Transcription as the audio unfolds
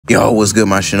Yo, what's good,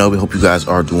 my Shinobi? Hope you guys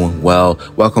are doing well.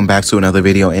 Welcome back to another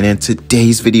video, and in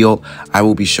today's video I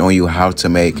will be showing you how to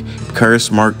make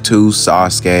Curse Mark II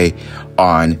Sasuke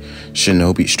on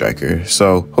Shinobi Striker.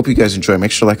 So hope you guys enjoy.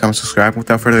 Make sure to like, comment, subscribe.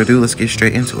 Without further ado, let's get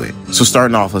straight into it. So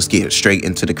starting off, let's get straight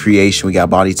into the creation. We got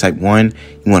body type 1.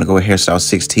 You want to go with hairstyle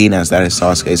 16, as that is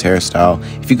Sasuke's hairstyle.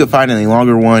 If you could find any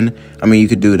longer one, I mean, you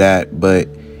could do that, but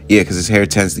yeah, because his hair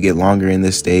tends to get longer in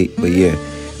this state. But yeah,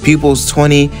 pupils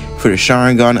 20 for the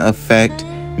Sharingan effect.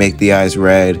 Make the eyes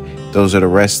red. Those are the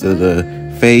rest of the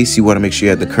face. You want to make sure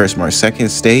you have the Curse Mark second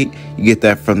state. You get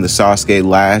that from the Sasuke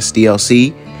last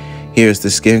DLC. Here's the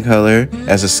skin color,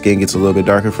 as the skin gets a little bit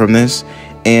darker from this,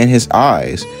 and his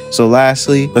eyes. So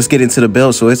lastly, let's get into the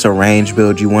build. So it's a range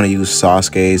build. You want to use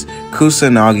Sasuke's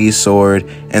Kusanagi sword,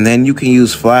 and then you can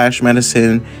use Flash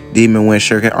Medicine, Demon Wind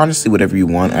Shuriken, honestly whatever you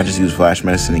want. I just use Flash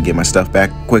Medicine to get my stuff back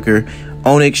quicker.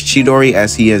 Onyx Chidori,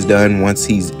 as he has done once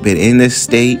he's been in this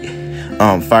state.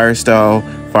 Fire Style,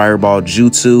 Fireball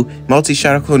Jutsu,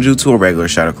 Multi-Shadow Clone Jutsu, or regular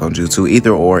Shadow Clone Jutsu.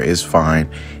 Either or is fine.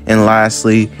 And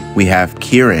lastly, we have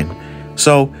Kirin.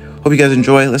 So, hope you guys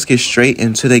enjoy. Let's get straight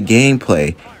into the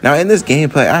gameplay. Now, in this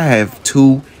gameplay, I have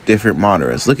two different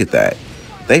Madras. Look at that.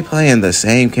 They playing the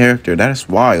same character. That is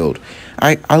wild.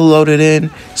 I loaded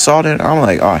in, saw that. I'm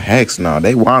like, oh, heck no.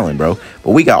 They wildin', bro.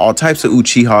 But we got all types of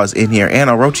Uchihas in here. And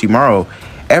Orochimaru.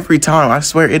 Every time, I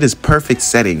swear, it is perfect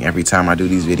setting every time I do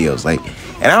these videos. Like,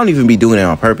 and I don't even be doing it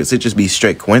on purpose. It just be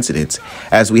straight coincidence.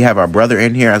 As we have our brother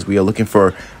in here, as we are looking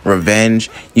for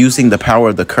revenge, using the power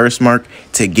of the Curse Mark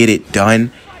to get it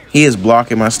done. He is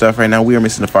blocking my stuff right now. We are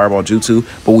missing the Fireball Jutsu,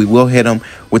 but we will hit him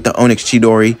with the Onyx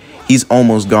Chidori. He's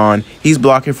almost gone. He's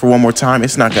blocking for one more time.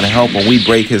 It's not going to help when we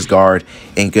break his guard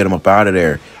and get him up out of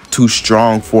there. Too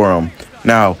strong for him.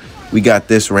 Now, we got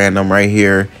this random right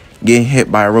here, getting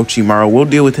hit by Orochimaru. We'll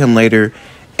deal with him later,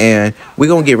 and we're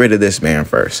going to get rid of this man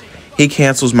first. He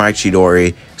cancels my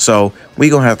Chidori, so we're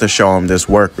going to have to show him this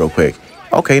work real quick.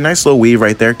 Okay, nice little weave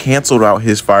right there. Canceled out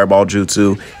his Fireball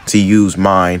Jutsu to use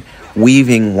mine.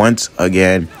 Weaving once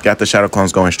again. Got the Shadow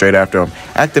Clones going straight after him.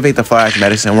 Activate the Flash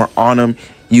Medicine. We're on him,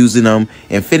 using him,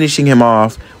 and finishing him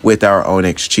off with our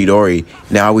Onyx Chidori.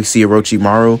 Now we see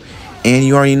Orochimaru, and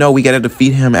you already know we got to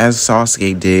defeat him as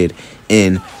Sasuke did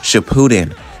in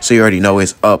Shippuden. So you already know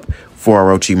it's up for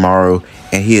Orochimaru,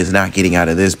 and he is not getting out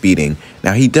of this beating.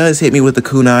 Now, he does hit me with the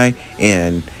kunai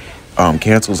and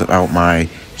cancels out my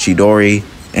Chidori,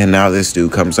 and now this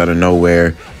dude comes out of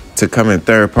nowhere to come in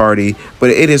third party,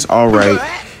 but it is all right.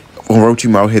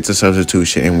 Orochimaru hits a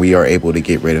substitution, and we are able to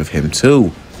get rid of him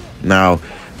too. Now,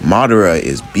 Madara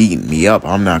is beating me up.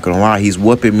 I'm not gonna lie. He's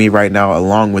whooping me right now,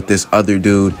 along with this other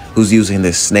dude who's using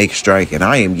this Snake Strike, and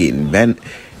I am getting venomed,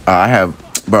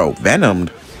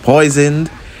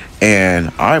 poisoned,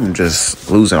 and I'm just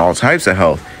losing all types of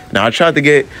health. Now, I tried to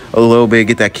get a little bit,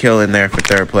 get that kill in there for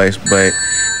third place, but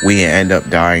we end up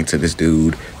dying to this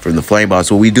dude from the flame boss.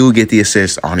 So we do get the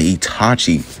assist on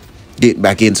Itachi. Get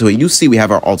back into it. You see we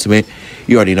have our ultimate.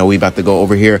 You already know we about to go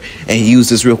over here and use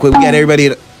this real quick. We got everybody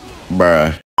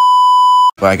bruh.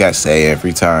 Like I say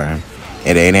every time,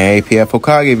 it ain't an APF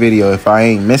Hokage video if I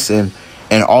ain't missing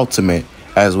an ultimate,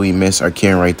 as we miss our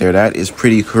Kirin right there. That is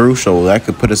pretty crucial. That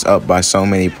could put us up by so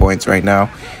many points right now,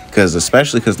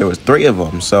 especially because there was 3 of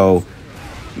them. So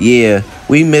yeah,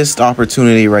 we missed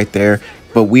opportunity right there,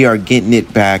 but we are getting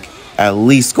it back. At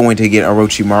least going to get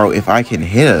Orochimaru. If I can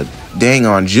hit a dang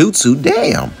on Jutsu,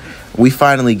 damn. We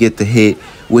finally get the hit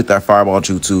with our Fireball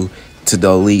Jutsu to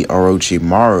delete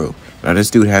Orochimaru. Now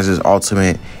this dude has his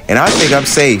ultimate, and I think I'm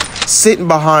safe sitting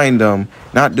behind him,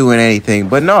 not doing anything.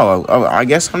 But no, I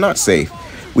guess I'm not safe.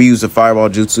 We use the Fireball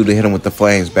Jutsu to hit him with the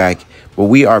flames back, but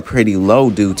we are pretty low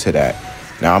due to that.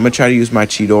 Now I'm gonna try to use my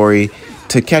Chidori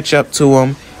to catch up to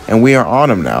him, and we are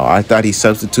on him now. I thought he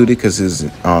substituted because his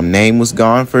name was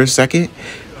gone for a second,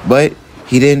 but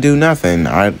he didn't do nothing.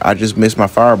 I just missed my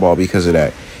Fireball because of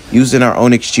that. Using our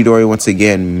Onyx Chidori once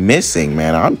again, missing,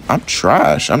 man. I'm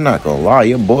trash. I'm not gonna lie.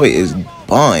 Your boy is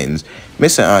buns.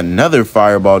 Missing another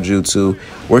Fireball Jutsu.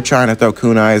 We're trying to throw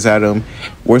kunais at him.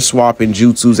 We're swapping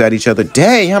Jutsus at each other.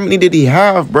 Dang, how many did he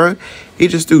have, bro? He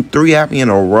just threw 3 at me in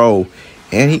a row,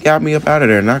 and he got me up out of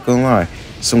there, not gonna lie.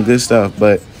 Some good stuff,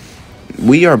 but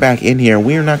we are back in here, and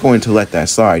we are not going to let that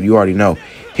slide. You already know.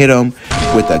 Hit him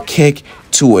with a kick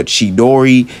to a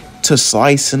Chidori to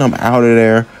slicing him out of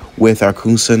there with our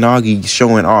Kusanagi,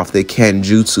 showing off the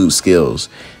Kenjutsu skills.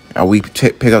 Now we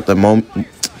pick up the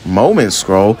moment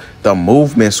scroll, the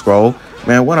movement scroll.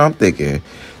 Man, what I'm thinking?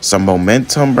 Some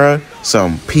momentum, bro.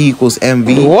 Some P equals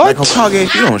MV. What? Like, Hokage,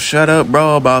 if you don't shut up,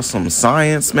 bro, about some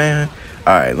science, man.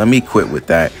 All right, let me quit with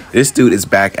that. This dude is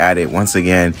back at it once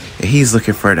again. And he's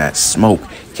looking for that smoke.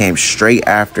 Came straight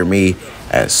after me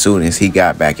as soon as he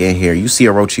got back in here. You see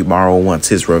Orochimaru wants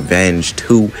his revenge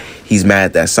too. He's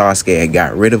mad that Sasuke had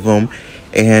got rid of him.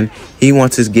 And he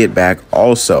wants his get back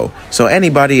also. So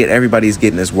anybody and everybody's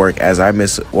getting this work as I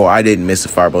didn't miss the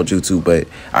fireball jutsu, but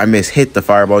I hit the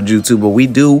fireball jutsu, but we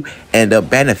do end up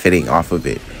benefiting off of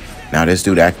it. Now this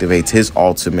dude activates his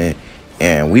ultimate,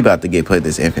 and we about to get put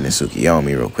this infinite Tsukiyomi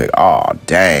real quick. Oh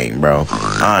dang, bro.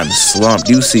 I'm slumped.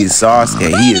 You see Sasuke,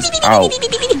 he is out.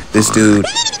 This dude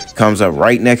comes up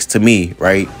right next to me,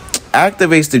 right?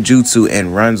 Activates the jutsu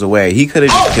and runs away. He could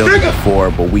have just killed me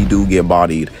before, but we do get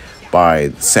bodied by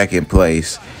second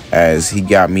place as he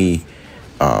got me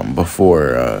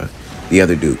before the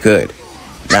other dude could.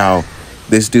 Now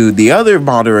this dude, the other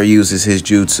Madara, uses his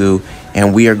jutsu,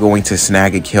 and we are going to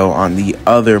snag a kill on the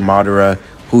other Madara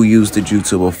who used the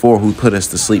jutsu before, who put us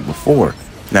to sleep before.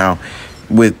 Now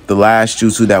with the last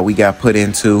jutsu that we got put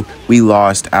into, we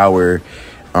lost our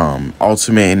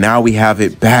ultimate, and now we have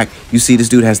it back. You see this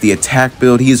dude has the attack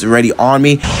build. He's already on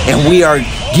me, and we are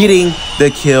getting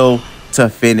the kill to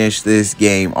finish this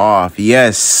game off.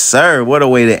 Yes, sir. What a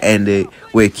way to end it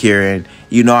with Kirin.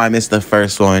 You know I missed the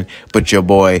first one, but your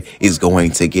boy is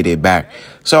going to get it back.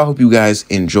 So I hope you guys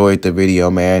enjoyed the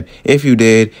video, man. If you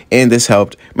did and this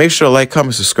helped, make sure to like,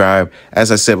 comment, subscribe.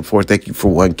 As I said before, thank you for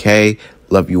 1K.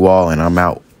 Love you all, and I'm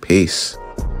out. Peace.